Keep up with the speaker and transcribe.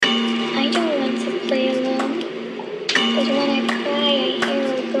I hear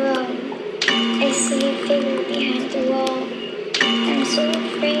a groan. I see a figure behind the wall. I'm so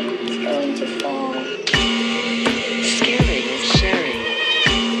afraid it's going to fall. Scaring is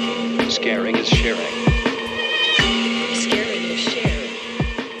sharing. Scaring is sharing. Scaring is sharing.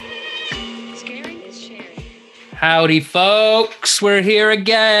 Scaring is sharing. Howdy, folks. We're here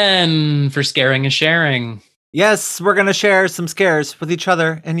again for Scaring and Sharing. Yes, we're going to share some scares with each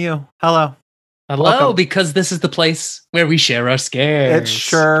other and you. Hello. Hello, Welcome. because this is the place where we share our scares. It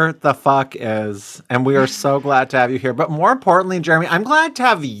sure the fuck is. And we are so glad to have you here. But more importantly, Jeremy, I'm glad to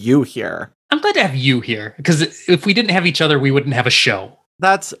have you here. I'm glad to have you here, because if we didn't have each other, we wouldn't have a show.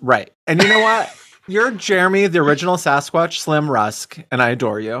 That's right. And you know what? You're Jeremy, the original Sasquatch Slim Rusk, and I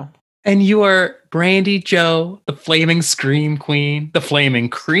adore you. And you are Brandy Joe, the Flaming Scream Queen, the Flaming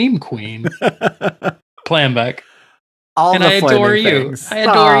Cream Queen, Planbeck. All And the I flaming adore you. things. I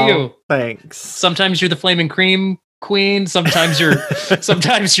adore Oh, you. Thanks. Sometimes you're the Flaming Cream Queen. Sometimes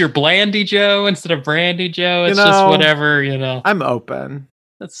you're Blandy Joe instead of Brandy Joe. It's just whatever, I'm open.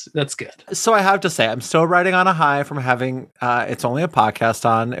 That's good. So I have to say, I'm still riding on a high from having It's Only a Podcast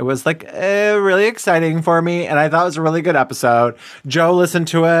on. It was like really exciting for me, and I thought it was a really good episode. Joe listened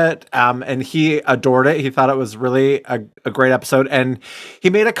to it, and he adored it. He thought it was really a great episode, and he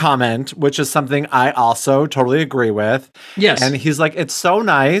made a comment, which is something I also totally agree with. Yes. And he's like, it's so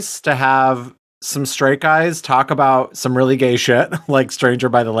nice to have some straight guys talk about some really gay shit, like Stranger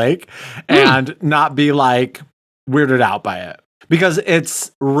by the Lake, and not be like weirded out by it. Because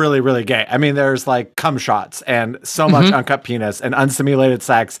it's really, really gay. I mean, there's like cum shots and so much uncut penis and unsimulated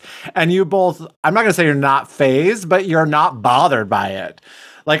sex. And you both, I'm not going to say you're not phased, but you're not bothered by it.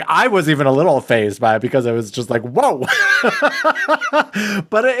 Like, I was even a little phased by it because it was just like, whoa.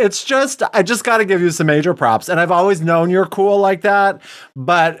 But it's just, I just got to give you some major props. And I've always known you're cool like that.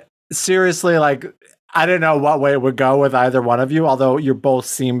 But seriously, like, I didn't know what way it would go with either one of you, although you both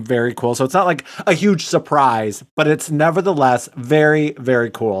seem very cool. So it's not like a huge surprise, but it's nevertheless very,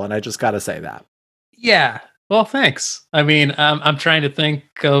 very cool. And I just got to say that. Yeah. Well, thanks. I mean, I'm trying to think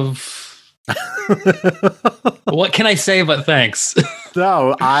of what can I say but thanks.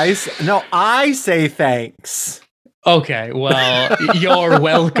 No, I say thanks. Okay, well, you're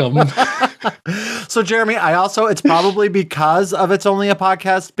welcome. So, Jeremy, it's probably because of It's Only a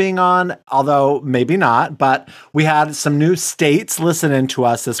Podcast being on, although maybe not, but we had some new states listening to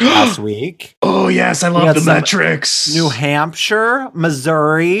us this past week. Oh, yes, I love the metrics. New Hampshire,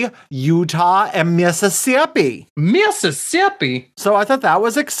 Missouri, Utah, and Mississippi. Mississippi. So I thought that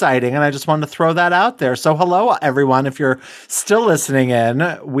was exciting, and I just wanted to throw that out there. So hello, everyone. If you're still listening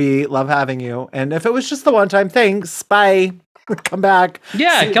in, we love having you. And if it was just the one time, thanks. Bye. Come back.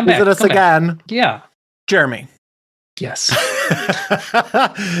 Yeah, come back. Visit us again. Yeah. Jeremy. Yes.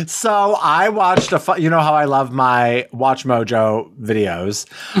 So I watched you know how I love my Watch Mojo videos.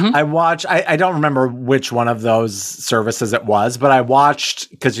 I don't remember which one of those services it was, but I watched,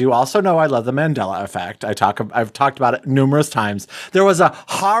 because you also know I love the Mandela Effect. I've talked about it numerous times. There was a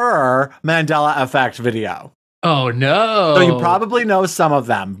horror Mandela Effect video. Oh, no. So you probably know some of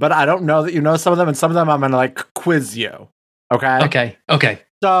them, but I don't know that you know some of them, and some of them I'm going to like quiz you. Okay? Okay.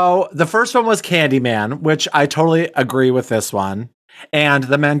 So the first one was Candyman, which I totally agree with this one. And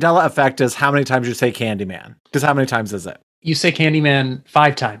the Mandela Effect is how many times you say Candyman. Because how many times is it? You say Candyman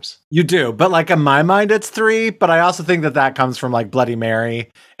 5 times. You do. But like in my mind, it's 3. But I also think that comes from like Bloody Mary.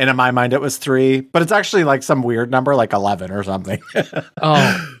 And in my mind, it was 3. But it's actually like some weird number, like 11 or something.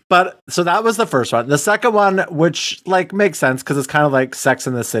 Oh. But so that was the first one. The second one, which like makes sense because it's kind of like Sex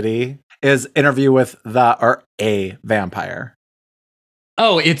in the City, is Interview with a Vampire.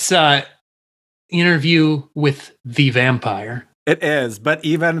 Oh, it's Interview with the Vampire. It is, but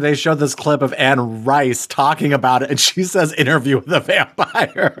even they showed this clip of Anne Rice talking about it, and she says Interview with a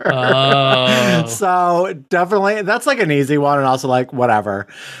Vampire. Oh. So definitely, that's like an easy one, and also like whatever.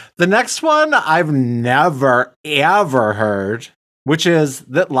 The next one I've never, ever heard, which is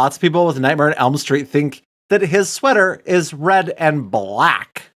that lots of people with Nightmare on Elm Street think that his sweater is red and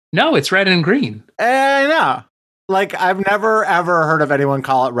black. No, it's red and green. I know. Like, I've never, ever heard of anyone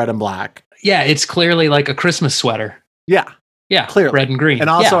call it red and black. Yeah, it's clearly like a Christmas sweater. Yeah. Yeah, clearly. Red and green. And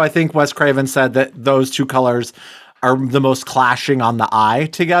also, I think Wes Craven said that those two colors are the most clashing on the eye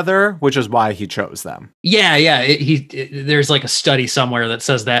together, which is why he chose them. Yeah. There's like a study somewhere that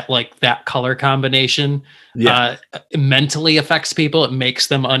says that like that color combination mentally affects people. It makes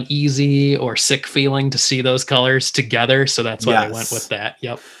them uneasy or sick feeling to see those colors together. So that's why I went with that.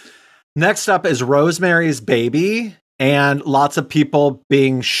 Yep. Next up is Rosemary's Baby. And lots of people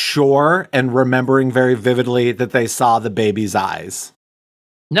being sure and remembering very vividly that they saw the baby's eyes.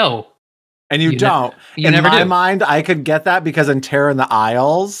 No, And you don't. You in never my do. mind, I could get that because in Terror in the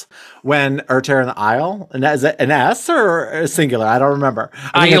Isles, Terror in the Isle, and is it an S or a singular? I don't remember.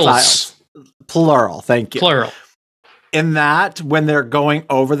 I think it's Isles. Plural. Thank you. Plural. In that, when they're going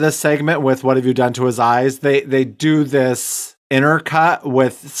over this segment with "What have you done to his eyes," they do this intercut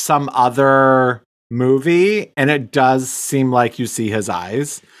with some other movie, and it does seem like you see his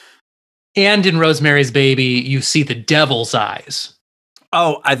eyes. And in Rosemary's Baby, you see the devil's eyes.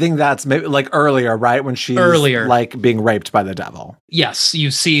 Oh, I think that's maybe like earlier, right? When she's like being raped by the devil. Yes,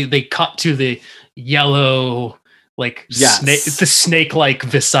 you see they cut to the yellow, like the snake-like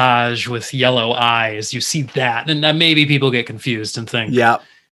visage with yellow eyes. You see that, and then maybe people get confused and think,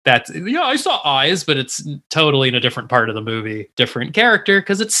 I saw eyes, but it's totally in a different part of the movie, different character,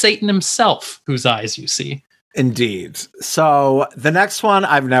 because it's Satan himself whose eyes you see. Indeed. So the next one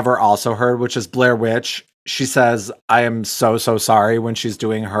I've never also heard, which is Blair Witch. She says, I am so sorry when she's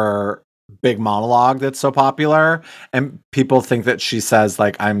doing her big monologue that's so popular. And people think that she says,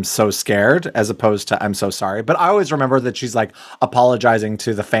 like, I'm so scared, as opposed to I'm so sorry. But I always remember that she's like apologizing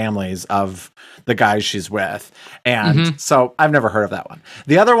to the families of the guys she's with. And so I've never heard of that one.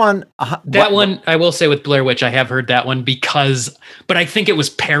 The other one. One, I will say with Blair Witch, I have heard that one but I think it was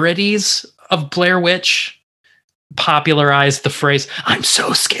parodies of Blair Witch popularized the phrase, I'm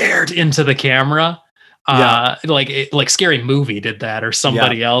so scared, into the camera. Like Scary Movie did that, or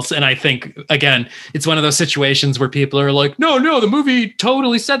somebody else. And I think, again, it's one of those situations where people are like, no, the movie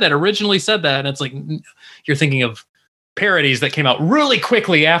totally said that, originally said that. And it's like, you're thinking of parodies that came out really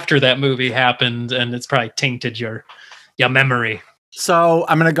quickly after that movie happened, and it's probably tainted your memory. So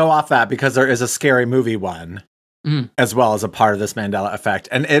I'm going to go off that because there is a Scary Movie one. As well as a part of this Mandela effect.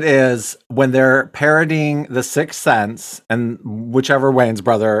 And it is when they're parodying The Sixth Sense, and whichever Wayne's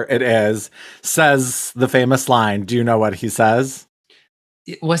brother it is says the famous line. Do you know what he says?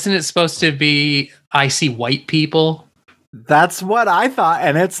 Wasn't it supposed to be, I see white people? That's what I thought,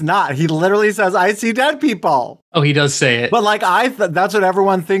 and it's not. He literally says, I see dead people. Oh, he does say it. But like that's what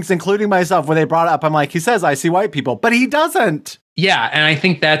everyone thinks, including myself. When they brought it up, I'm like, he says, I see white people, but he doesn't. Yeah, and I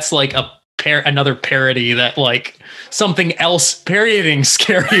think that's like another parody that like something else parodying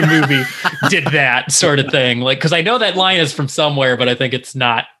Scary Movie did that sort of thing. Like, because I know that line is from somewhere, but I think it's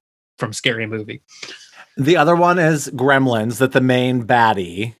not from Scary Movie. The other one is Gremlins, that the main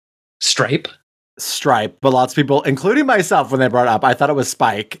baddie. Stripe, but lots of people, including myself, when they brought it up, I thought it was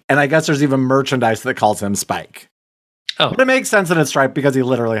Spike. And I guess there's even merchandise that calls him Spike. Oh. But it makes sense that it's Stripe because he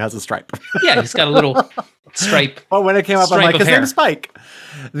literally has a stripe. Yeah, he's got a little stripe. But when it came up, I'm like, his name's Spike.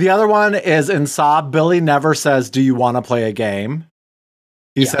 The other one is in Saw. Billy never says, do you want to play a game?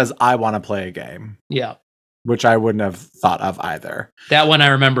 He says, I want to play a game. Yeah. Which I wouldn't have thought of either. That one I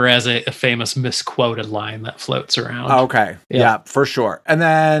remember as a famous misquoted line that floats around. Okay. Yeah, for sure. And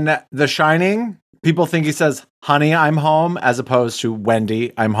then The Shining, people think he says, honey, I'm home, as opposed to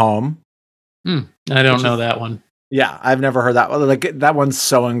Wendy, I'm home. I don't know that one. Yeah, I've never heard that one. Like, that one's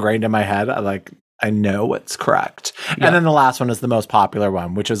so ingrained in my head. I know what's correct. Yeah. And then the last one is the most popular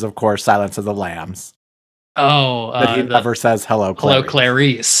one, which is, of course, Silence of the Lambs. Oh, that he never says hello, Clarice. Hello,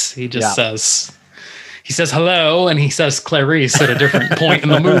 Clarice. He just says hello, and he says Clarice at a different point in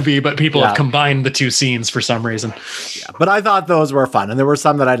the movie, but people have combined the two scenes for some reason. Yeah, but I thought those were fun, and there were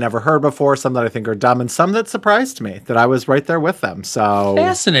some that I'd never heard before, some that I think are dumb, and some that surprised me that I was right there with them. So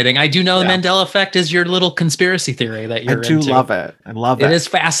fascinating. I do know the Mandela effect is your little conspiracy theory that you're into. I do love it. I love it. It is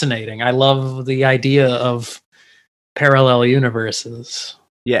fascinating. I love the idea of parallel universes.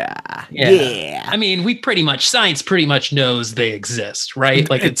 Yeah. I mean, science pretty much knows they exist, right?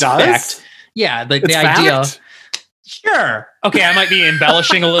 Like it's fact. Yeah, the idea. Fact? Sure. Okay, I might be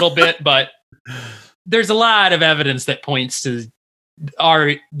embellishing a little bit, but there's a lot of evidence that points to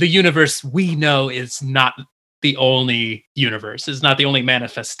the universe we know is not the only universe. It's not the only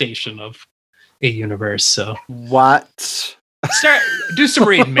manifestation of a universe. So what? Do some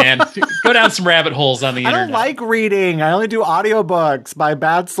reading, man. Go down some rabbit holes on the internet. I don't like reading. I only do audiobooks by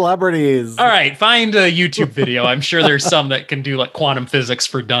bad celebrities. All right, find a YouTube video. I'm sure there's some that can do like quantum physics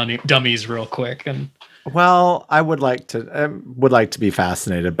for dummies real quick. And well, I would like to be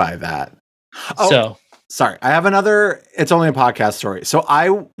fascinated by that. Oh, sorry. I have another, it's only a podcast story. So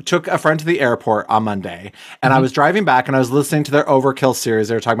I took a friend to the airport on Monday, and I was driving back, and I was listening to their Overkill series.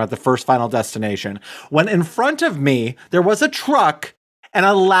 They were talking about the first Final Destination. When in front of me, there was a truck, and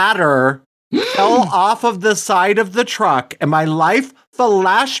a ladder fell off of the side of the truck, and my life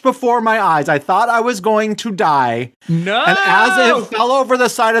flashed before my eyes. I thought I was going to die. No! And as it fell over the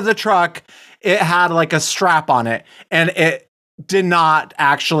side of the truck, it had like a strap on it, and it did not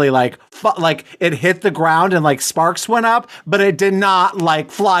actually like it hit the ground and like sparks went up, but it did not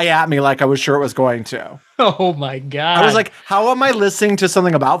like fly at me like I was sure it was going to. Oh my God. I was like, how am I listening to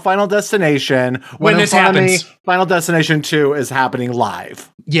something about Final Destination when in this front of me, happens? Final Destination 2 is happening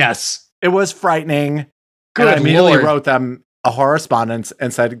live. Yes. It was frightening. Good and I immediately Lord. wrote them a correspondence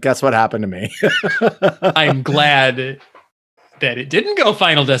and said, guess what happened to me? I'm glad that it didn't go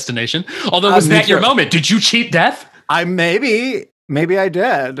Final Destination. Although, was Me that your too. moment? Did you cheat death? I maybe I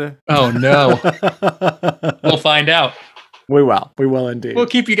did. Oh, no. We'll find out. We will indeed. We'll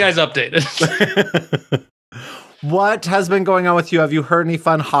keep you guys updated. What has been going on with you? Have you heard any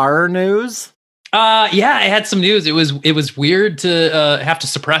fun horror news? Yeah, I had some news. It was weird to have to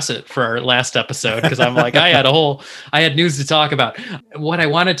suppress it for our last episode because I'm like, I had news to talk about. What I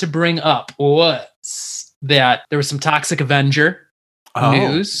wanted to bring up was that there was some Toxic Avenger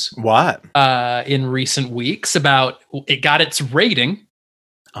news. What? In recent weeks about it got its rating.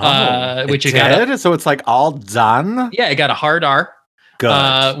 Which it it got did? So it's like all done? Yeah, it got a hard R.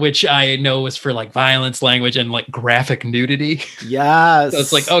 Good. Which I know was for like violence, language, and like graphic nudity. Yes. So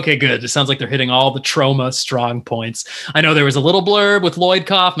it's like, okay, good. It sounds like they're hitting all the trauma strong points. I know there was a little blurb with Lloyd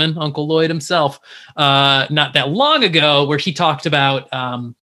Kaufman, Uncle Lloyd himself, not that long ago, where he talked about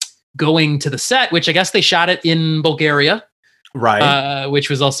going to the set, which I guess they shot it in Bulgaria. Right.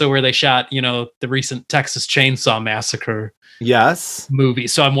 Which was also where they shot, the recent Texas Chainsaw Massacre Yes. movie.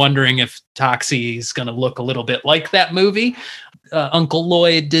 So I'm wondering if Toxie is going to look a little bit like that movie. Uncle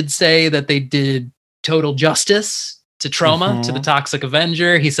Lloyd did say that they did total justice to Trauma, to the Toxic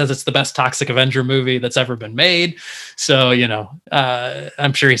Avenger. He says it's the best Toxic Avenger movie that's ever been made. So,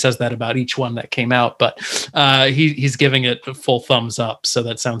 I'm sure he says that about each one that came out, but he's giving it a full thumbs up. So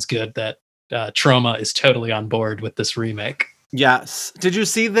that sounds good that Trauma is totally on board with this remake. Yes. Did you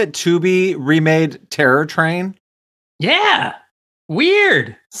see that Tubi remade Terror Train? Yeah.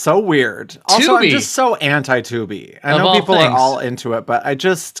 Weird. So weird. Also, I'm Tubi. just so anti-Tubi. I Of know all people things. are all into it, but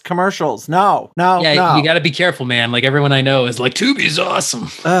commercials. No. Yeah, you got to be careful, man. Like everyone I know is like, Tubi's awesome.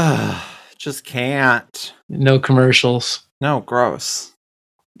 Just can't. No commercials. No, gross.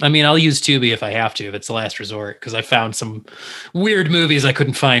 I mean, I'll use Tubi if I have to, if it's the last resort, because I found some weird movies I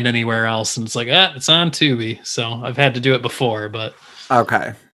couldn't find anywhere else. And it's like, it's on Tubi. So I've had to do it before, but.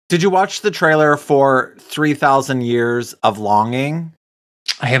 Okay. Did you watch the trailer for 3,000 Years of Longing?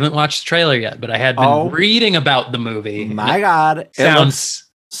 I haven't watched the trailer yet, but I had been reading about the movie. My God. It looks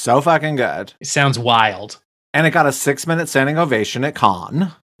so fucking good. It sounds wild. And it got a 6-minute standing ovation at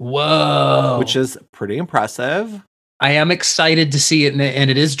Cannes. Whoa. Which is pretty impressive. I am excited to see it. And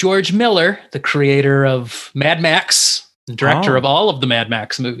it is George Miller, the creator of Mad Max, and director of all of the Mad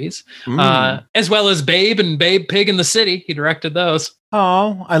Max movies, as well as Babe and Babe Pig in the City. He directed those.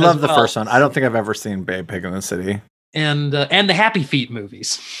 Oh, I love the first one. I don't think I've ever seen Babe Pig in the City. And the Happy Feet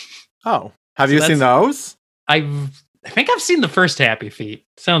movies. Oh, have you seen those? I think I've seen the first Happy Feet.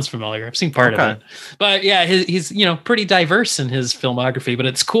 Sounds familiar. I've seen part of it. But yeah, he's pretty diverse in his filmography, but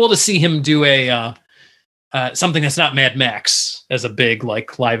it's cool to see him do a something that's not Mad Max as a big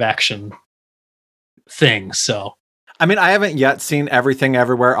like live action thing. So I mean, I haven't yet seen Everything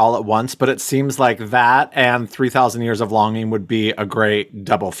Everywhere All at Once, but it seems like that and 3,000 Years of Longing would be a great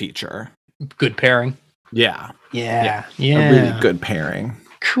double feature. Good pairing. Yeah. Yeah. A really good pairing.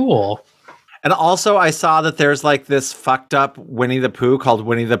 Cool. And also I saw that there's like this fucked up Winnie the Pooh called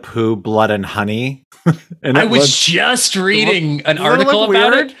Winnie the Pooh Blood and Honey. And I was just reading an article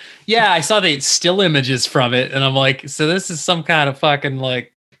about it. Yeah, I saw the still images from it, and I'm like, so this is some kind of fucking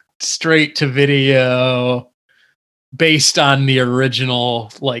like straight to video based on the original,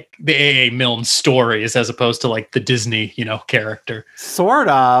 like the A.A. Milne stories, as opposed to like the Disney, character. Sort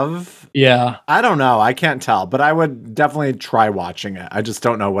of. Yeah. I don't know. I can't tell, but I would definitely try watching it. I just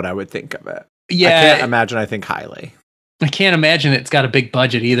don't know what I would think of it. Yeah. I can't imagine I think highly. I can't imagine it's got a big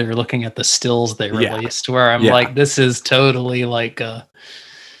budget either, looking at the stills they released, where I'm like, this is totally like a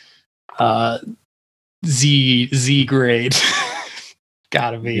Z grade.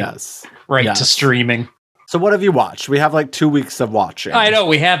 Gotta be. Yes. Right to streaming. So what have you watched? We have like 2 weeks of watching. I know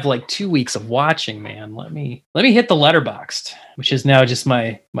we have like 2 weeks of watching, man. Let me hit the Letterboxd, which is now just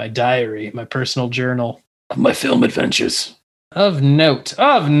my diary, my personal journal of my film adventures. Of note,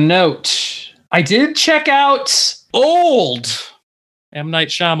 I did check out Old, M. Night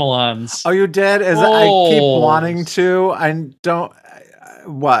Shyamalan's. Oh, you did? I keep wanting to. I don't.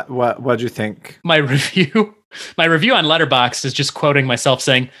 What'd you think? My review on Letterboxd is just quoting myself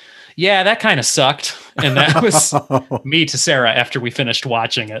saying, "Yeah, that kind of sucked," and that was me to Sarah after we finished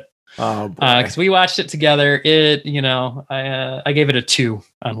watching it. Oh, boy. Because we watched it together. I gave it a 2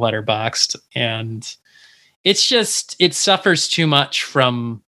 on Letterboxd, and It's just, it suffers too much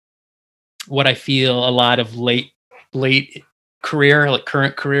from what I feel a lot of late career, like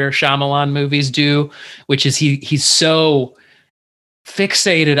current career Shyamalan movies do, which is he's so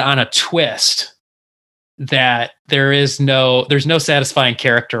fixated on a twist that there's no satisfying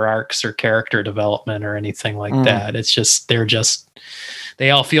character arcs or character development or anything like that. It's just, they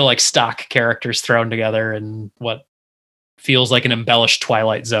all feel like stock characters thrown together in what feels like an embellished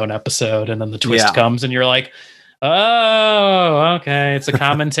Twilight Zone episode. And then the twist comes and you're like, oh, okay, it's a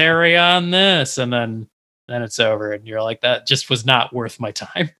commentary on this. And then it's over. And you're like, that just was not worth my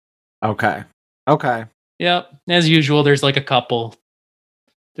time. Okay. Yep. As usual, there's like a couple.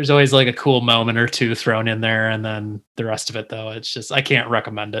 There's always like a cool moment or two thrown in there. And then the rest of it, though, it's just, I can't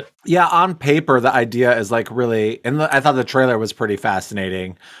recommend it. Yeah, on paper, the idea is like really, and I thought the trailer was pretty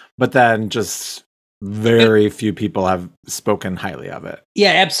fascinating, but then just very few people have spoken highly of it.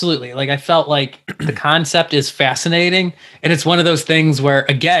 Yeah, absolutely. Like I felt like the concept is fascinating. And it's one of those things where,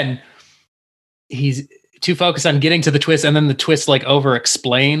 again, he's too focused on getting to the twist, and then the twist like over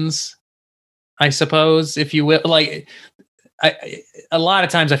explains, I suppose, if you will. Like, a lot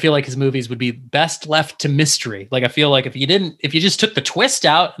of times I feel like his movies would be best left to mystery. Like I feel like if you just took the twist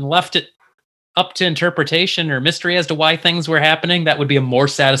out and left it up to interpretation or mystery as to why things were happening, that would be a more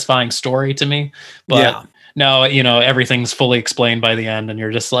satisfying story to me. But no, everything's fully explained by the end and you're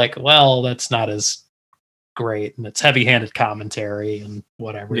just like, well, that's not as great. And it's heavy-handed commentary and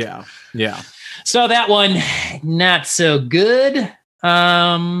whatever. Yeah. So that one, not so good.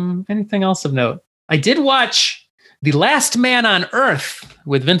 Anything else of note? I did watch The Last Man on Earth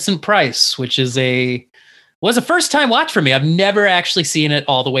with Vincent Price, which was a first-time watch for me. I've never actually seen it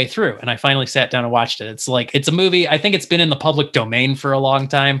all the way through, and I finally sat down and watched it. It's a movie. I think it's been in the public domain for a long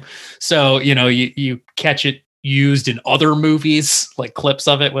time, so you catch it used in other movies, like clips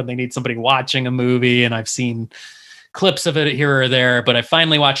of it when they need somebody watching a movie, and I've seen clips of it here or there, but I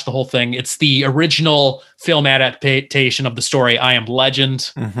finally watched the whole thing. It's the original film adaptation of the story I Am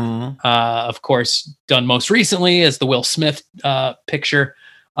Legend. Of course, done most recently as the Will Smith picture.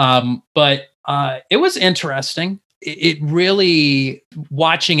 But it was interesting. It really,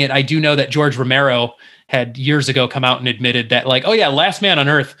 watching it, I do know that George Romero had years ago come out and admitted that, like, oh yeah, Last Man on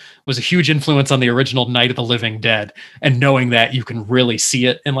Earth was a huge influence on the original Night of the Living Dead. And knowing that, you can really see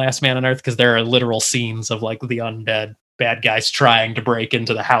it in Last Man on Earth because there are literal scenes of like the undead bad guys trying to break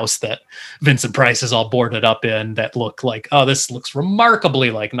into the house that Vincent Price is all boarded up in that look like, oh, this looks remarkably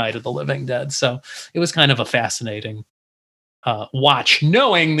like Night of the Living Dead. So it was kind of a fascinating watch,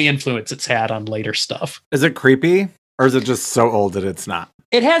 knowing the influence it's had on later stuff. Is it creepy or is it just so old that it's not?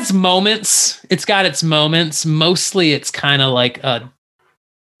 It has moments. It's got its moments. Mostly it's kind of like a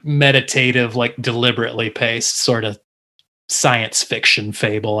meditative, like deliberately paced sort of science fiction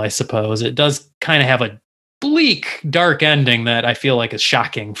fable, I suppose. It does kind of have a bleak, dark ending that I feel like is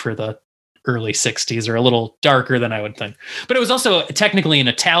shocking for the early 60s, or a little darker than I would think. But it was also technically an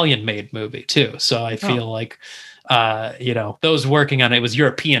Italian-made movie too. So I feel like those working on it was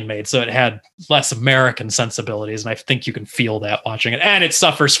European made, so it had less American sensibilities, and I think you can feel that watching it. And it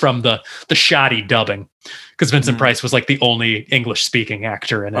suffers from the shoddy dubbing because Vincent Price was like the only English speaking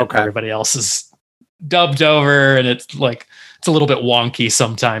actor in it. Okay. Everybody else is dubbed over, and it's like it's a little bit wonky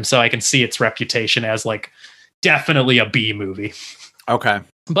sometimes. So I can see its reputation as like definitely a B movie. Okay,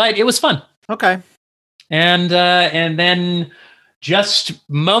 but it was fun. Okay, and then. Just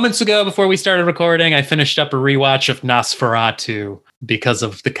moments ago, before we started recording, I finished up a rewatch of Nosferatu because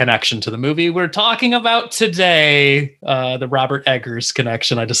of the connection to the movie we're talking about today, the Robert Eggers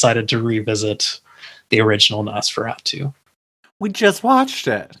connection. I decided to revisit the original Nosferatu. We just watched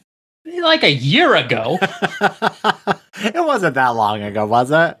it. Like a year ago. It wasn't that long ago,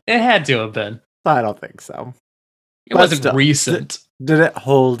 was it? It had to have been. I don't think so. It wasn't still, recent. Did it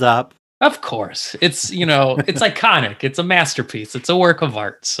hold up? Of course. It's, it's iconic. It's a masterpiece. It's a work of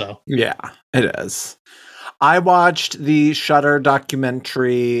art. So yeah, it is. I watched the Shudder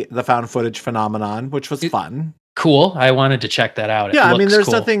documentary, The Found Footage Phenomenon, which was fun. Cool. I wanted to check that out. Yeah, I mean, there's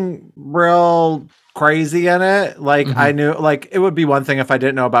nothing real crazy in it. Like I knew, like it would be one thing if I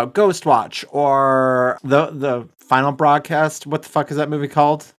didn't know about Ghostwatch or the Final Broadcast. What the fuck is that movie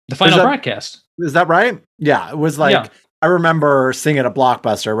called? The Final Broadcast. Is that right? Yeah, it was like. Yeah. I remember seeing it at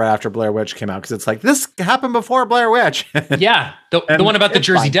Blockbuster right after Blair Witch came out because it's like, this happened before Blair Witch. Yeah. The one about the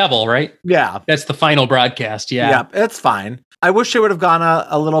Jersey Devil, right? Yeah. That's the Final Broadcast. Yeah. Yeah, it's fine. I wish they would have gone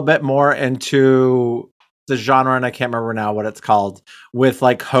a little bit more into the genre, and I can't remember now what it's called, with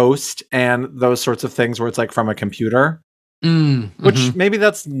like Host and those sorts of things where it's like from a computer. Which maybe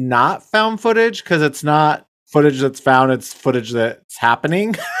that's not found footage because it's not footage that's found, it's footage that's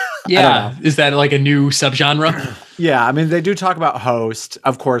happening. Yeah. Is that like a new subgenre? Yeah, I mean, they do talk about Host,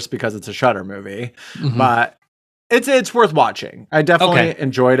 of course, because it's a Shudder movie, but it's worth watching. I definitely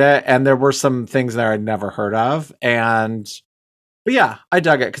enjoyed it, and there were some things there I'd never heard of, but yeah, I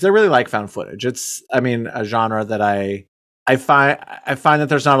dug it because I really like found footage. It's, I mean, a genre that I find that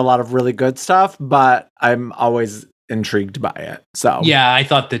there's not a lot of really good stuff, but I'm always intrigued by it. So yeah, I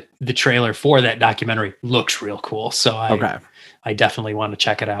thought that the trailer for that documentary looks real cool. So I definitely want to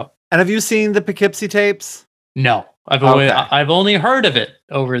check it out. And have you seen the Poughkeepsie tapes? No, I've only heard of it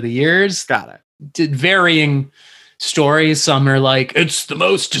over the years. Got it. Did varying stories. Some are like, it's the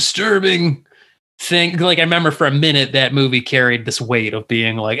most disturbing thing. Like, I remember for a minute that movie carried this weight of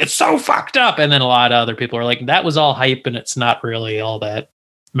being like, it's so fucked up. And then a lot of other people are like, that was all hype and it's not really all that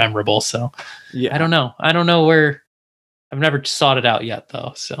memorable. So yeah, I don't know where. I've never sought it out yet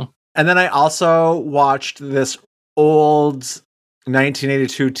though. So, and then I also watched this old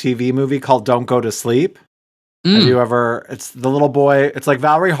 1982 TV movie called Don't Go to Sleep. Have you ever? It's the little boy. It's like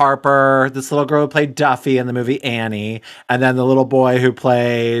Valerie Harper, this little girl who played Duffy in the movie Annie, and then the little boy who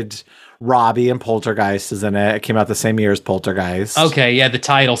played Robbie in Poltergeist is in it. It came out the same year as Poltergeist. Okay, yeah, the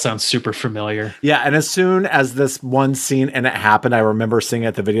title sounds super familiar. Yeah, and as soon as this one scene and it happened, I remember seeing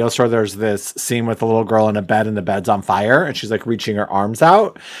at the video store, there's this scene with a little girl in a bed and the bed's on fire and she's like reaching her arms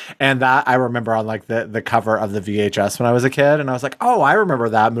out. And that I remember on like the cover of the VHS when I was a kid. And I was like, oh, I remember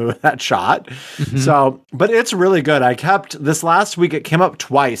that movie, that shot. So, but it's really good. I kept this last week, it came up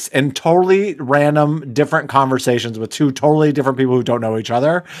twice in totally random different conversations with two totally different people who don't know each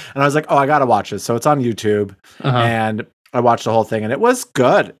other. And I was like, oh, I got to watch this. So it's on YouTube and I watched the whole thing and it was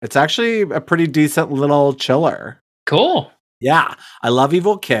good. It's actually a pretty decent little chiller. Cool. Yeah. I love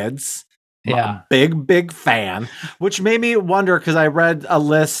Evil Kids. Yeah. Big fan, which made me wonder because I read a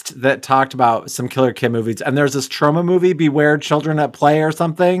list that talked about some killer kid movies and there's this trauma movie, Beware Children at Play or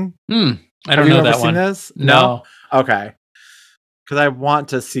something. I don't know that one. This? No. Okay. Because I want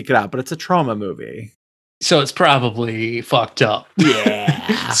to seek it out, but it's a trauma movie. So it's probably fucked up.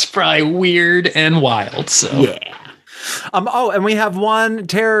 Yeah. It's probably weird and wild. So yeah. Oh, and we have one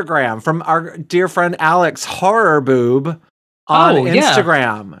Terrorgram from our dear friend Alex Horror Boob on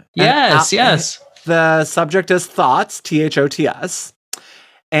Instagram. Yes. The subject is thoughts, THOTS.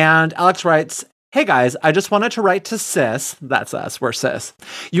 And Alex writes, hey guys, I just wanted to write to Sis. That's us. We're Sis.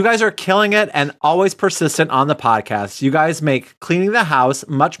 You guys are killing it and always persistent on the podcast. You guys make cleaning the house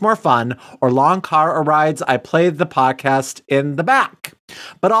much more fun, or long car rides. I play the podcast in the back.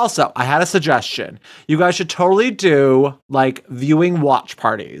 But also, I had a suggestion. You guys should totally do like viewing watch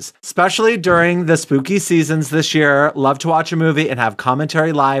parties, especially during the spooky seasons this year. Love to watch a movie and have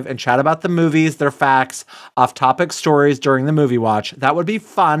commentary live and chat about the movies, their facts, off-topic stories during the movie watch. That would be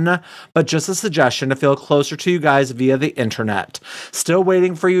fun, but just a suggestion to feel closer to you guys via the internet. Still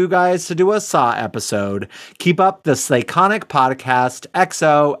waiting for you guys to do a Saw episode. Keep up the Slayconic podcast.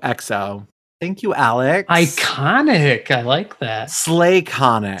 XOXO. Thank you, Alex. Iconic. I like that.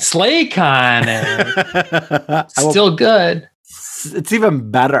 Slayconic. Still good. It's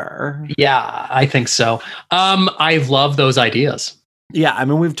even better. Yeah, I think so. I love those ideas. Yeah, I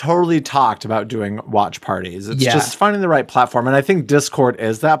mean, we've totally talked about doing watch parties. It's just finding the right platform. And I think Discord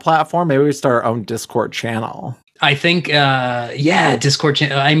is that platform. Maybe we start our own Discord channel. I think, Discord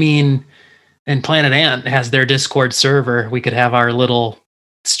channel. I mean, and Planet Ant has their Discord server. We could have our little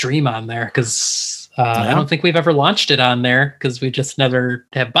stream on there because I don't think we've ever launched it on there because we just never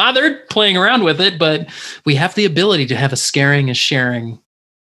have bothered playing around with it. But we have the ability to have a scaring and sharing,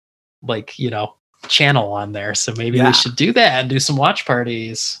 channel on there. So maybe we should do that and do some watch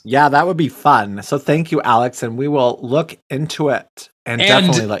parties. Yeah, that would be fun. So thank you, Alex, and we will look into it and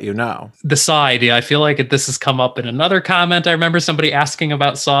definitely let you know. The Saw idea, I feel like this has come up in another comment. I remember somebody asking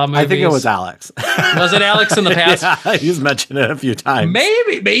about Saw movies. I think it was Alex. Was it Alex in the past? Yeah, he's mentioned it a few times.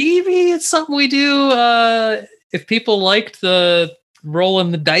 Maybe it's something we do. If people liked the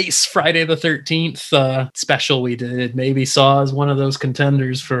rolling the dice Friday the 13th special we did, maybe Saw is one of those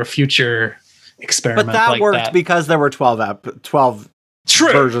contenders for a future experiment. But that worked because there were 12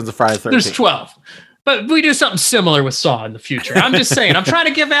 versions of Friday the 13th. There's 12. But we do something similar with Saw in the future. I'm just saying, I'm trying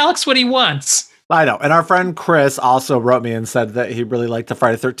to give Alex what he wants. I know. And our friend Chris also wrote me and said that he really liked the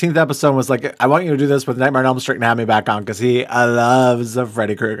Friday the 13th episode and was like, I want you to do this with Nightmare on Elm Street and have me back on because he loves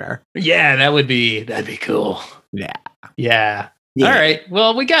Freddy Krueger. Yeah, that'd be cool. Yeah. All right.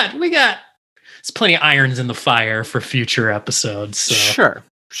 Well, we got there's plenty of irons in the fire for future episodes. So.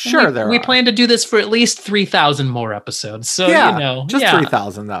 Sure, we plan to do this for at least 3,000 more episodes. So, just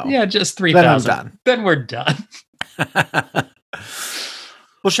 3,000 though. Yeah, just 3,000. Then we're done.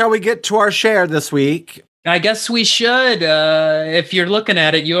 Well, shall we get to our share this week? I guess we should. If you're looking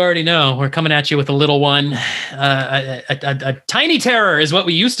at it, you already know we're coming at you with a little one. A tiny terror is what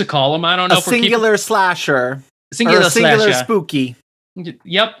we used to call them. I don't know. A singular slasher. Singular singular slasher. spooky.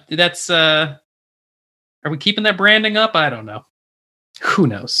 Yep, that's. Are we keeping that branding up? I don't know. Who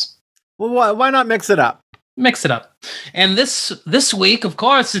knows? Well, why not mix it up? Mix it up. And this week, of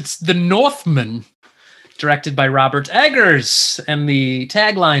course, it's The Northman, directed by Robert Eggers, and the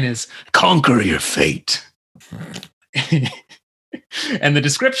tagline is "Conquer your fate." And the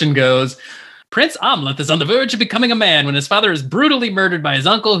description goes, Prince Amleth is on the verge of becoming a man when his father is brutally murdered by his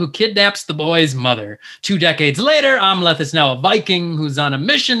uncle who kidnaps the boy's mother. 2 decades later, Amleth is now a Viking who's on a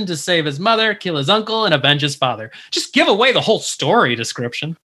mission to save his mother, kill his uncle, and avenge his father. Just give away the whole story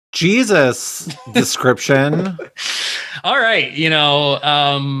description. Jesus description. All right.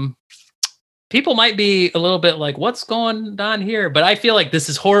 People might be a little bit like, what's going on here? But I feel like this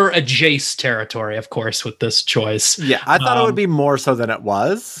is horror adjacent territory, of course, with this choice. Yeah, I thought it would be more so than it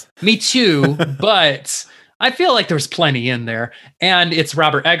was. Me too, but I feel like there's plenty in there. And it's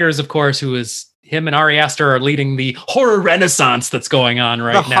Robert Eggers, of course, who is, him and Ari Aster are leading the horror renaissance that's going on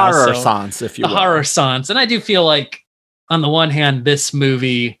right now. The horror-sance, if you will. The horror-sance. And I do feel like, on the one hand, this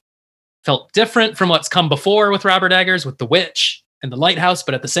movie felt different from what's come before with Robert Eggers, with The Witch and The Lighthouse,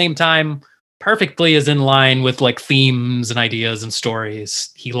 but at the same time, perfectly is in line with like themes and ideas and stories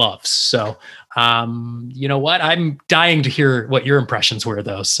he loves. So, you know what? I'm dying to hear what your impressions were,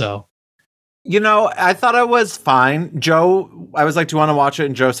 though. So, I thought it was fine. Joe, I was like, do you want to watch it?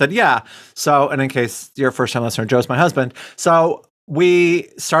 And Joe said, yeah. So, and in case you're a first time listener, Joe's my husband. So we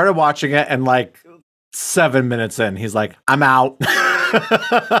started watching it, and like 7 minutes in, he's like, I'm out.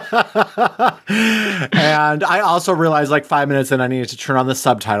 And I also realized like 5 minutes in, I needed to turn on the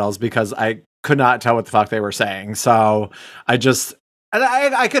subtitles because I could not tell what the fuck they were saying. So I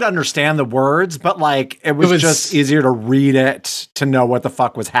could understand the words, but like it was just easier to read it to know what the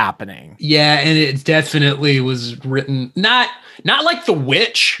fuck was happening. Yeah, and it definitely was written not like The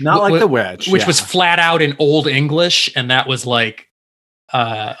Witch. Not like The Witch. Which was flat out in Old English, and that was like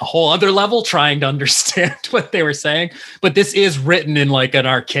a whole other level trying to understand what they were saying. But this is written in like an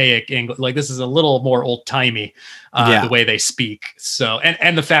archaic English. Like this is a little more old timey, the way they speak. So,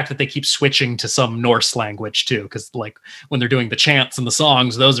 and the fact that they keep switching to some Norse language too, because like when they're doing the chants and the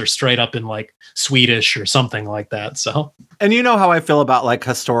songs, those are straight up in like Swedish or something like that. So, and you know how I feel about like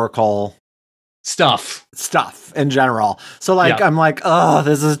historical stuff in general. So like, I'm like, oh,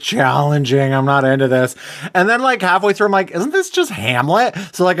 this is challenging. I'm not into this. And then like halfway through, I'm like, isn't this just Hamlet?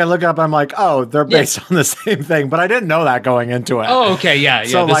 So like I look up, I'm like, oh, they're based on the same thing, but I didn't know that going into it. Oh, okay. Yeah.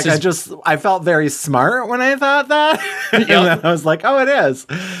 So like, I felt very smart when I thought that. And then I was like, oh, it is.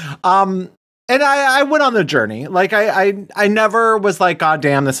 And I went on the journey. Like I never was like, God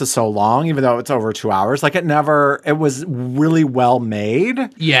damn, this is so long, even though it's over 2 hours. Like it was really well made.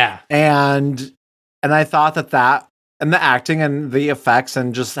 Yeah. And I thought that and the acting and the effects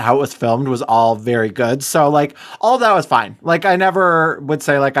and just how it was filmed was all very good. So like all of that was fine. Like I never would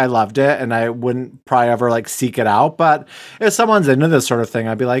say like I loved it, and I wouldn't probably ever like seek it out. But if someone's into this sort of thing,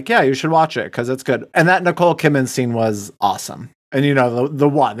 I'd be like, yeah, you should watch it because it's good. And that Nicole Kidman scene was awesome. And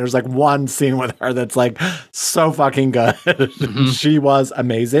there's like one scene with her that's like so fucking good. Mm-hmm. She was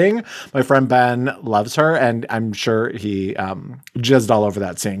amazing. My friend Ben loves her, and I'm sure he jizzed all over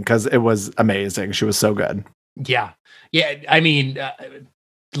that scene because it was amazing. She was so good. Yeah. Yeah. I mean, a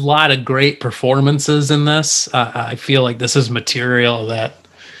lot of great performances in this. I feel like this is material that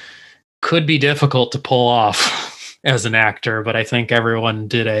could be difficult to pull off as an actor, but I think everyone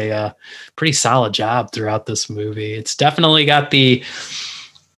did a pretty solid job throughout this movie. It's definitely got the,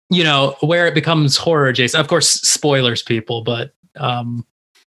 where it becomes horror adjacent. Of course, spoilers, people, but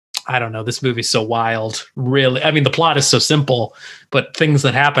I don't know. This movie's so wild, really. I mean, the plot is so simple, but things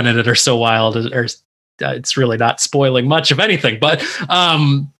that happen in it are so wild. It's really not spoiling much of anything, but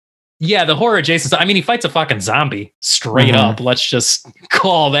yeah, the horror adjacent. I mean, he fights a fucking zombie straight up. Let's just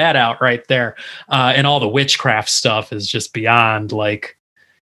call that out right there. And all the witchcraft stuff is just beyond like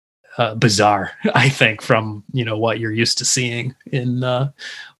bizarre, I think, from, what you're used to seeing in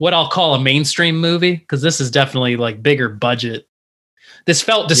what I'll call a mainstream movie. Because this is definitely like bigger budget. This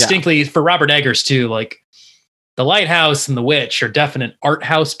felt distinctly for Robert Eggers too, like The Lighthouse and The Witch are definite art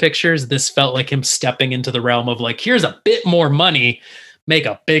house pictures. This felt like him stepping into the realm of like, here's a bit more money, make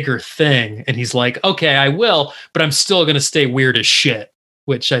a bigger thing. And he's like, okay, I will, but I'm still going to stay weird as shit,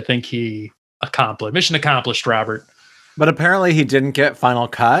 which I think he accomplished. Mission accomplished, Robert. But apparently he didn't get final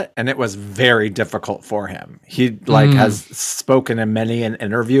cut, and it was very difficult for him. He has spoken in many an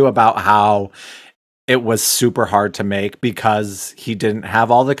interview about how it was super hard to make because he didn't have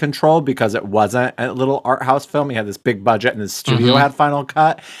all the control, because it wasn't a little art house film. He had this big budget and his studio had Final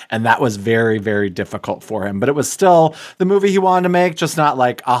Cut, and that was very, very difficult for him. But it was still the movie he wanted to make, just not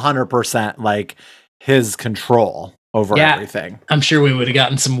like 100% like his control over everything. I'm sure we would have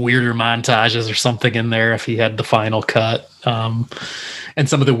gotten some weirder montages or something in there if he had the final cut. And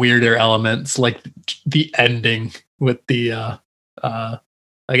some of the weirder elements, like the ending with the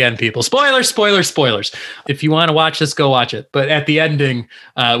again, people, spoilers. If you want to watch this, go watch it. But at the ending,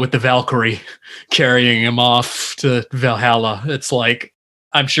 with the Valkyrie carrying him off to Valhalla, it's like,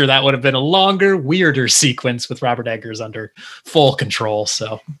 I'm sure that would have been a longer, weirder sequence with Robert Eggers under full control.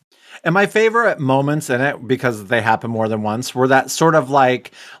 So, and my favorite moments in it, because they happen more than once, were that sort of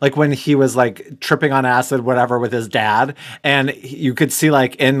like when he was like tripping on acid, whatever, with his dad, and you could see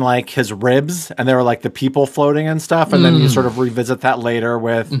like in like his ribs, and there were like the people floating and stuff, and then you sort of revisit that later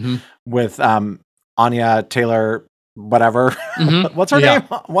with Anya Taylor, whatever. What's her name?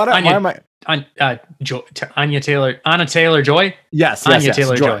 Anna Taylor-Joy. Yes, Anya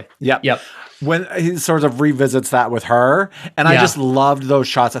Taylor-Joy. Yep. When he sort of revisits that with her, and I just loved those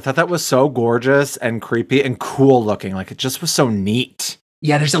shots. I thought that was so gorgeous and creepy and cool looking. Like, it just was so neat.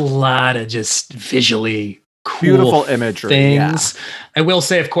 Yeah, there's a lot of just visually cool, beautiful imagery things. Yeah. I will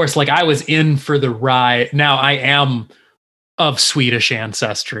say, of course, like, I was in for the ride. Now, I am of Swedish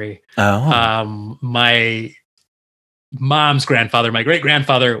ancestry. My mom's grandfather, my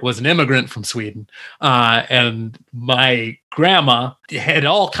great-grandfather, was an immigrant from Sweden. And my grandma had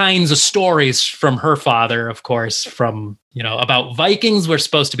all kinds of stories from her father, of course, from, about Vikings. We're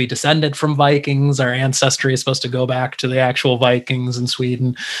supposed to be descended from Vikings. Our ancestry is supposed to go back to the actual Vikings in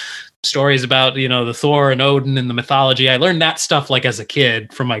Sweden. Stories about, the Thor and Odin and the mythology. I learned that stuff like as a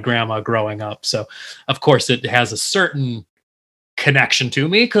kid from my grandma growing up. So, of course, it has a certain connection to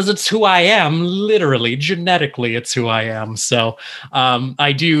me because it's who I am. Literally, genetically, it's who I am. So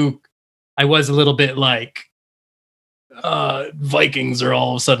I was a little bit like, Vikings are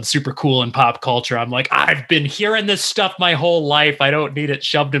all of a sudden super cool in pop culture. I'm like, I've been hearing this stuff my whole life. I don't need it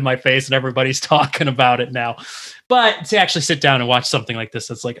shoved in my face and everybody's talking about it now. But to actually sit down and watch something like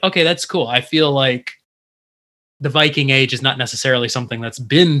this, it's like, okay, that's cool. I feel like the Viking Age is not necessarily something that's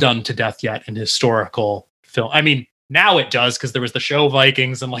been done to death yet in historical film. I mean, now it does, because there was the show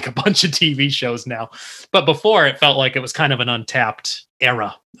Vikings and like a bunch of TV shows now. But before, it felt like it was kind of an untapped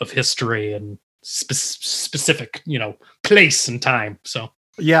era of history and specific, place and time. So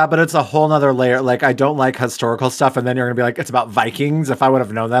yeah, but it's a whole nother layer. Like, I don't like historical stuff, and then you're gonna be like, it's about Vikings. If I would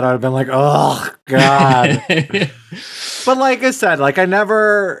have known that, I would have been like, oh god. But like I said, like, I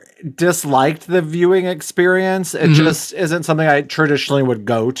never disliked the viewing experience. It just isn't something I traditionally would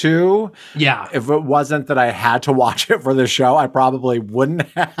go to. Yeah. If it wasn't that I had to watch it for the show, I probably wouldn't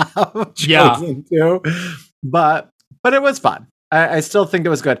have chosen to. But it was fun. I still think it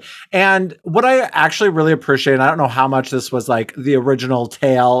was good. And what I actually really appreciate, and I don't know how much this was like the original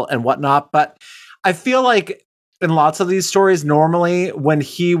tale and whatnot, but I feel like in lots of these stories, normally when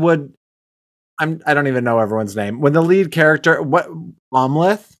he would, I don't even know everyone's name. When the lead character,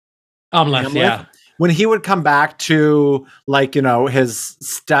 Amleth, yeah. When he would come back to, like, his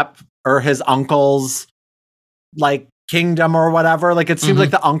step or his uncle's, like, kingdom or whatever, like, it seemed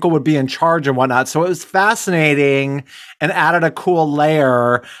like the uncle would be in charge and whatnot. So it was fascinating and added a cool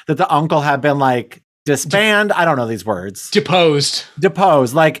layer that the uncle had been like disbanded. I don't know these words. Deposed.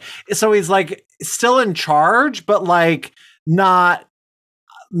 Like, so he's like still in charge, but like not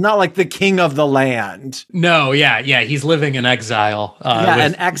like the king of the land. No, yeah. He's living in exile.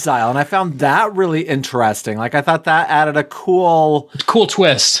 In exile. And I found that really interesting. Like, I thought that added a cool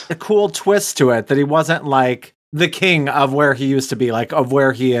twist. A cool twist to it, that he wasn't like the king of where he used to be, like of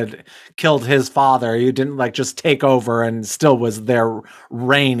where he had killed his father. He didn't like just take over and still was there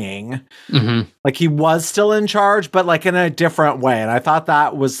reigning. Like, he was still in charge, but like in a different way. And I thought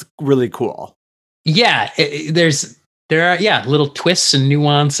that was really cool. Yeah. There are little twists and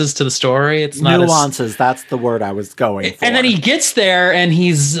nuances to the story. It's not nuances. That's the word I was going for. And then he gets there and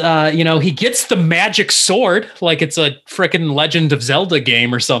he's, he gets the magic sword, like it's a freaking Legend of Zelda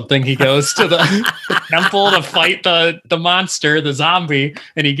game or something. He goes to the temple to fight the monster, the zombie,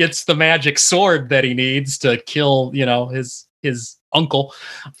 and he gets the magic sword that he needs to kill, his uncle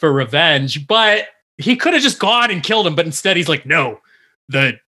for revenge. But he could have just gone and killed him. But instead he's like, no,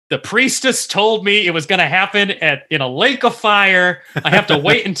 the priestess told me it was going to happen in a lake of fire. I have to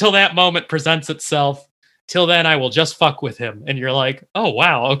wait until that moment presents itself. Till then, I will just fuck with him. And you're like, oh,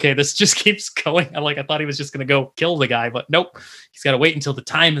 wow. Okay, this just keeps going. I thought he was just going to go kill the guy. But nope. He's got to wait until the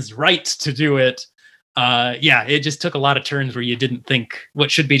time is right to do it. yeah, it just took a lot of turns where you didn't think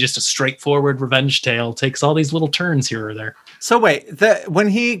what should be just a straightforward revenge tale takes all these little turns here or there. So wait, when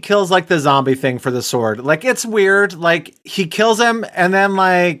he kills like the zombie thing for the sword, like it's weird. Like he kills him and then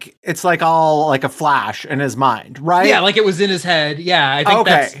like it's like all like a flash in his mind, right? Yeah, like it was in his head. Yeah, I think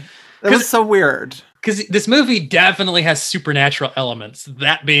that was so weird. Because this movie definitely has supernatural elements.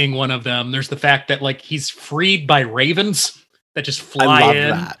 That being one of them. There's the fact that like he's freed by ravens that just fly in.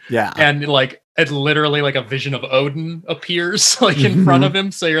 That. Yeah, and like it literally like a vision of Odin appears like in front of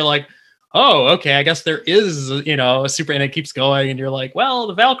him. So you're like, oh, okay, I guess there is, a super, and it keeps going, and you're like, well,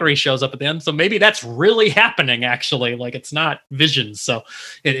 the Valkyrie shows up at the end, so maybe that's really happening, actually. Like, it's not visions. So,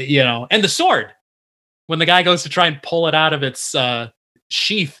 and the sword, when the guy goes to try and pull it out of its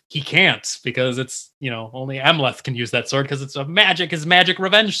sheath, he can't, because it's, only Amleth can use that sword, because it's his magic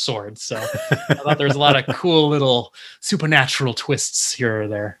revenge sword. So I thought there was a lot of cool little supernatural twists here or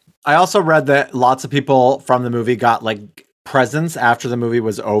there. I also read that lots of people from the movie got like presents after the movie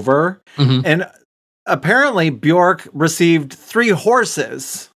was over, and apparently Bjork received 3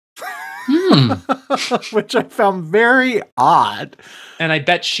 horses, which I found very odd. And I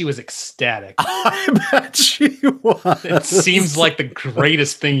bet she was ecstatic. I bet she was. It seems like the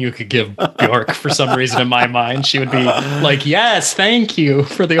greatest thing you could give Bjork for some reason in my mind. She would be like, yes, thank you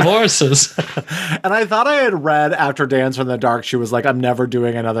for the horses. And I thought I had read after Dancer in the Dark, she was like, I'm never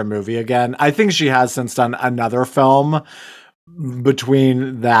doing another movie again. I think she has since done another film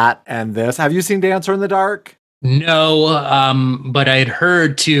between that and this. Have you seen Dancer in the Dark? No, but I had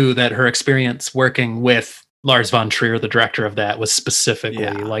heard too that her experience working with Lars von Trier, the director of that, was specifically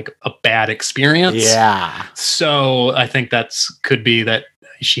like a bad experience. Yeah. So I think could be that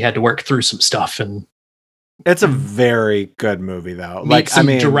she had to work through some stuff, and it's a very good movie though. Like some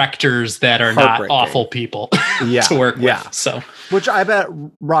directors that are not awful people to work with. So, which I bet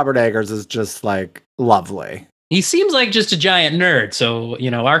Robert Eggers is just like lovely. He seems like just a giant nerd. So,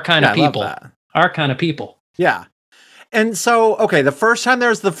 our kind of people. Our kind of people. Yeah. And so, okay, the first time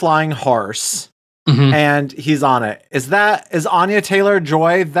there's the flying horse and he's on it. Is Anya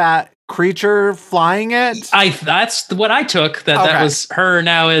Taylor-Joy that creature flying it? That's what I took. That was her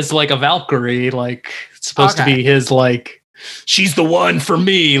now as like a Valkyrie, like it's supposed to be his, like, she's the one for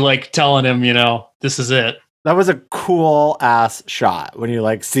me, like telling him, this is it. That was a cool ass shot when you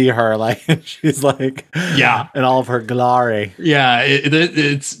like see her, like she's like, in all of her glory. Yeah,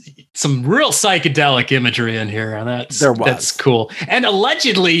 it's some real psychedelic imagery in here, and that's cool. And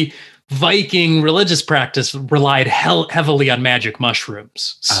allegedly, Viking religious practice relied heavily on magic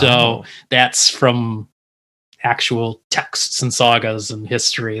mushrooms. So that's from actual texts and sagas and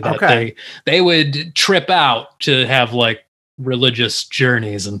history that they would trip out to have like religious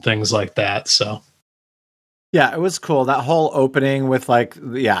journeys and things like that. So. Yeah, it was cool. That whole opening with that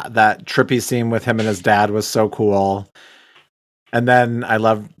trippy scene with him and his dad was so cool. And then I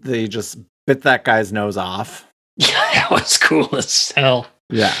loved that he just bit that guy's nose off. Yeah, that was cool as hell.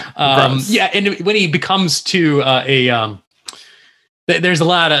 Yeah. And when he becomes to there's a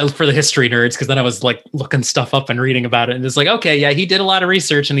lot of, for the history nerds, because then I was like looking stuff up and reading about it, and it's like, okay, yeah, he did a lot of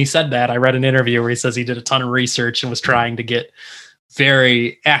research, and he said that. I read an interview where he says he did a ton of research and was trying to get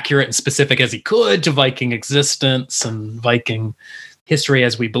very accurate and specific as he could to Viking existence and Viking history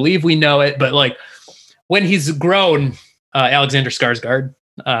as we believe we know it. But like when he's grown, Alexander Skarsgård,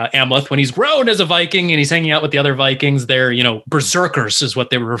 Amleth, when he's grown as a Viking and he's hanging out with the other Vikings, they're, berserkers is what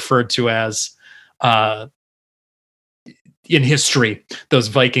they were referred to as in history, those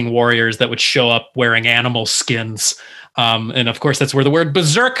Viking warriors that would show up wearing animal skins. And of course, that's where the word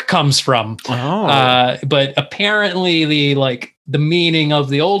berserk comes from. But apparently the meaning of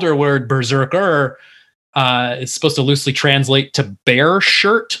the older word berserker is supposed to loosely translate to bear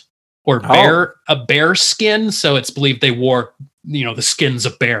shirt or a bear skin. So it's believed they wore, the skins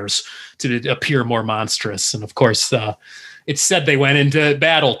of bears to appear more monstrous. And of course, it's said they went into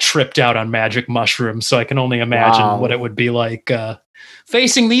battle tripped out on magic mushrooms. So I can only imagine what it would be like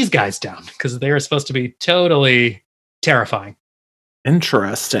facing these guys down, because they were supposed to be totally terrifying.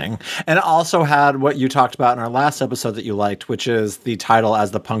 Interesting. And it also had what you talked about in our last episode that you liked, which is the title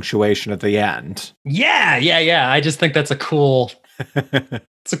as the punctuation at the end. Yeah. I just think that's a cool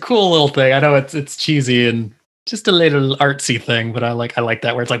it's a cool little thing. I know it's cheesy and just a little artsy thing, but I like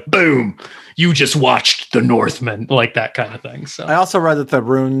that where it's like, boom, you just watched the Northmen, like that kind of thing. So I also read that the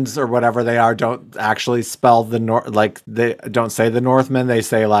runes or whatever they are don't actually spell the like they don't say the Northmen. They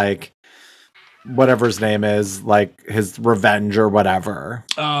say like whatever his name is, like his revenge or whatever.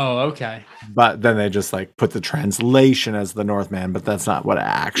 Oh, okay. But then they just like put the translation as the Northman, but that's not what it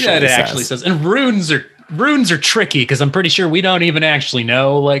actually says. Yeah, it actually says. And runes are tricky, because I'm pretty sure we don't even actually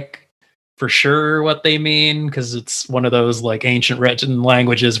know like for sure what they mean, because it's one of those like ancient written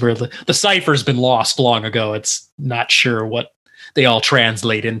languages where the cipher's been lost long ago. It's not sure what they all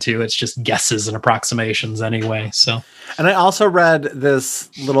translate into. It's just guesses and approximations anyway. So, and I also read this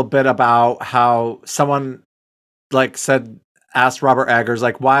little bit about how someone like asked Robert Eggers,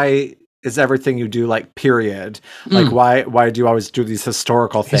 like, why is everything you do like period? Like, why do you always do these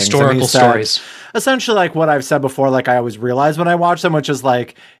historical things? Historical stories. Essentially, like what I've said before, like I always realize when I watch them, which is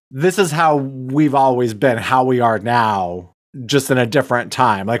like, this is how we've always been, how we are now, just in a different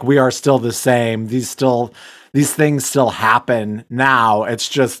time. Like we are still the same. These things still happen now. It's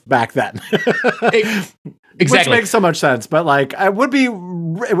just back then. Exactly. Which makes so much sense. But like, it would be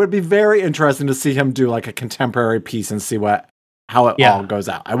very interesting to see him do like a contemporary piece and see how it all goes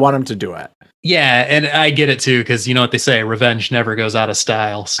out. I want him to do it. Yeah, and I get it too, because you know what they say, revenge never goes out of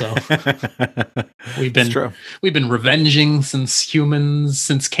style. So we've been revenging since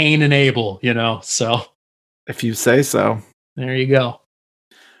Cain and Abel, you know. So if you say so. There you go.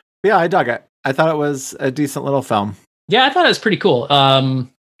 Yeah, I dug it. I thought it was a decent little film. Yeah, I thought it was pretty cool.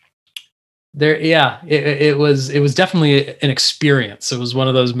 It was definitely an experience. It was one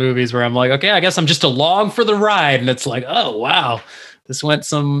of those movies where I'm like, okay, I guess I'm just along for the ride, and it's like, oh wow, this went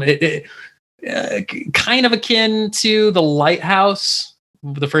kind of akin to The Lighthouse.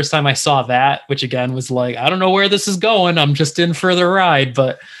 The first time I saw that, which again was like, I don't know where this is going. I'm just in for the ride.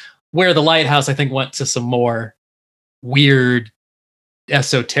 But where The Lighthouse, I think, went to some more weird,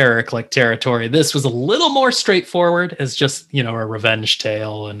 esoteric like territory. This was a little more straightforward as just, you know, a revenge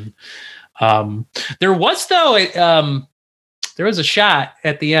tale. And there was a shot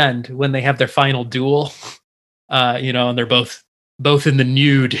at the end when they have their final duel, you know, and they're both in the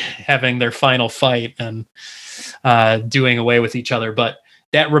nude having their final fight and doing away with each other. But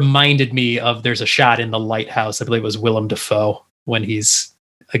that reminded me of, there's a shot in The Lighthouse, I believe it was Willem Dafoe, when he's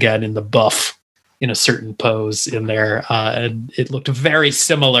again in the buff in a certain pose in there. And it looked very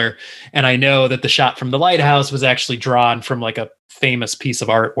similar. And I know that the shot from The Lighthouse was actually drawn from like a famous piece of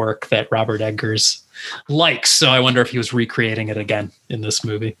artwork that Robert Eggers likes. So I wonder if he was recreating it again in this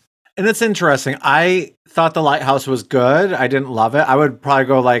movie. And it's interesting. I thought The Lighthouse was good. I didn't love it. I would probably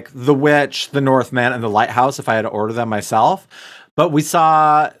go like The Witch, The Northman, and The Lighthouse if I had to order them myself. But we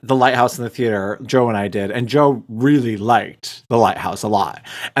saw The Lighthouse in the theater, Joe and I did, and Joe really liked The Lighthouse a lot.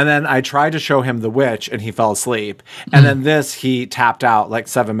 And then I tried to show him The Witch, and he fell asleep. And then this, he tapped out like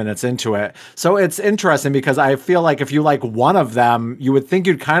 7 minutes into it. So it's interesting because I feel like if you like one of them, you would think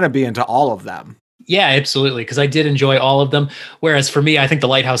you'd kind of be into all of them. Yeah, absolutely. Because I did enjoy all of them. Whereas for me, I think The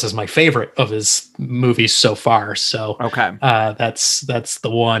Lighthouse is my favorite of his movies so far. So okay, that's the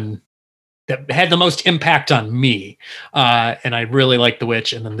one that had the most impact on me. And I really like The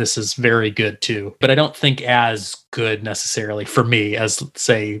Witch. And then this is very good too. But I don't think as good necessarily for me as,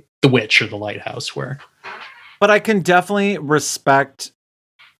 say, The Witch or The Lighthouse were. But I can definitely respect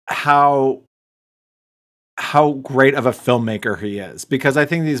how great of a filmmaker he is, because I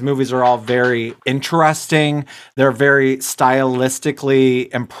think these movies are all very interesting. They're very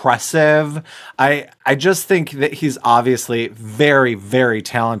stylistically impressive. I just think that he's obviously very, very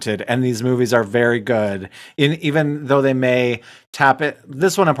talented, and these movies are very good. Even though they may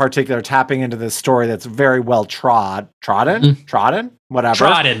this one in particular, tapping into this story that's very well trodden.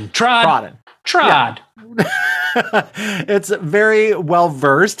 Yeah. It's very well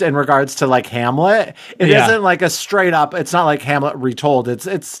versed in regards to like Hamlet. It isn't like a straight up, it's not like Hamlet retold.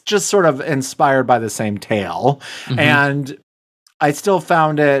 It's just sort of inspired by the same tale. Mm-hmm. And I still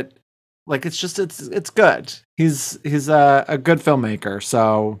found it like, it's good. He's a good filmmaker.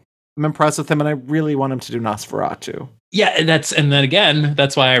 So I'm impressed with him, and I really want him to do Nosferatu. Yeah, and then again,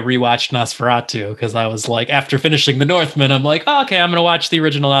 that's why I rewatched Nosferatu, because I was like, after finishing The Northman, I'm like, oh, okay, I'm going to watch the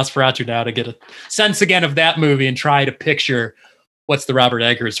original Nosferatu now to get a sense again of that movie and try to picture what's the Robert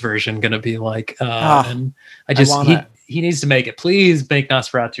Eggers version going to be like. And he needs to make it. Please make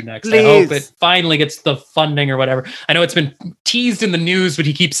Nosferatu next. Please. I hope it finally gets the funding or whatever. I know it's been teased in the news, but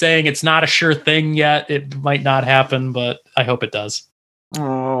he keeps saying it's not a sure thing yet. It might not happen, but I hope it does.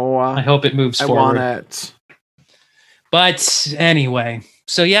 Oh, I hope it moves forward. I want it. But anyway,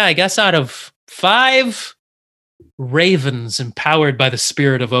 so yeah, I guess out of 5 ravens empowered by the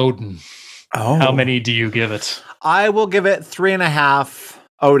spirit of Odin, how many do you give it? I will give it 3.5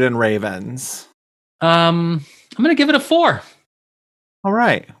 Odin ravens. I'm going to give it a 4. All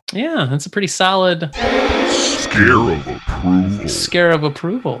right. Yeah, that's a pretty solid scare of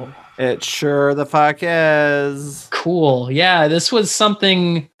approval. It sure the fuck is. Cool. Yeah, this was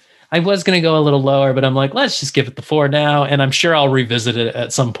something I was going to go a little lower, but I'm like, let's just give it the 4 now. And I'm sure I'll revisit it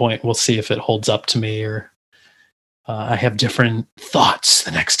at some point. We'll see if it holds up to me or I have different thoughts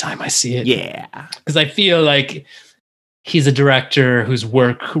the next time I see it. Yeah. Because I feel like he's a director whose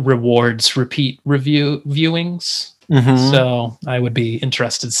work rewards repeat viewings. Mhm. So I would be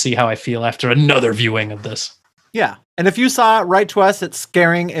interested to see how I feel after another viewing of this. Yeah. And if you saw it, write to us at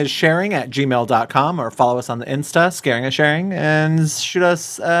scaringisSharing@gmail.com or follow us on the Insta, ScaringisSharing, and shoot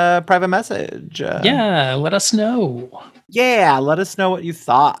us a private message. Yeah, let us know. Yeah, let us know what you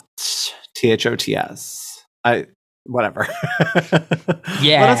thought. THOTS. Whatever.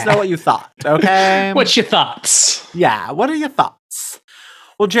 Yeah. Let us know what you thought, okay? What's your thoughts? Yeah, what are your thoughts?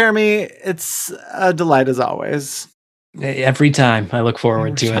 Well, Jeremy, it's a delight as always. Every time I look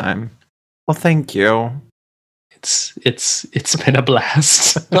forward to it. Well, thank you. It's been a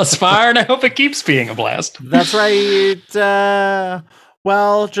blast thus far, and I hope it keeps being a blast. That's right.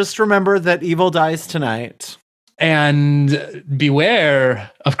 Well, just remember that evil dies tonight. And beware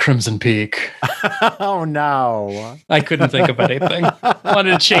of Crimson Peak. Oh, no. I couldn't think of anything. I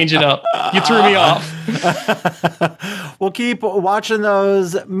wanted to change it up. You threw me off. We'll keep watching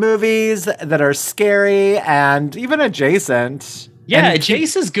those movies that are scary and even adjacent. Yeah, And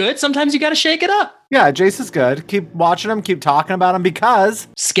Jace is good. Sometimes you got to shake it up. Yeah, Jace is good. Keep watching them, keep talking about them because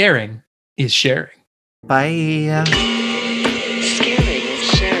Scaring is sharing. bye. Scaring is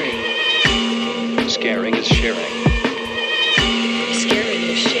sharing. Scaring is sharing. Scaring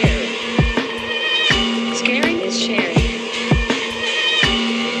is sharing. Scaring is sharing.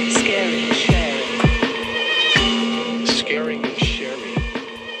 Scaring is sharing. Scaring is sharing.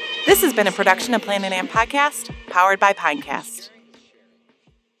 This has been a production of Planet Amp Podcast, powered by Pinecast.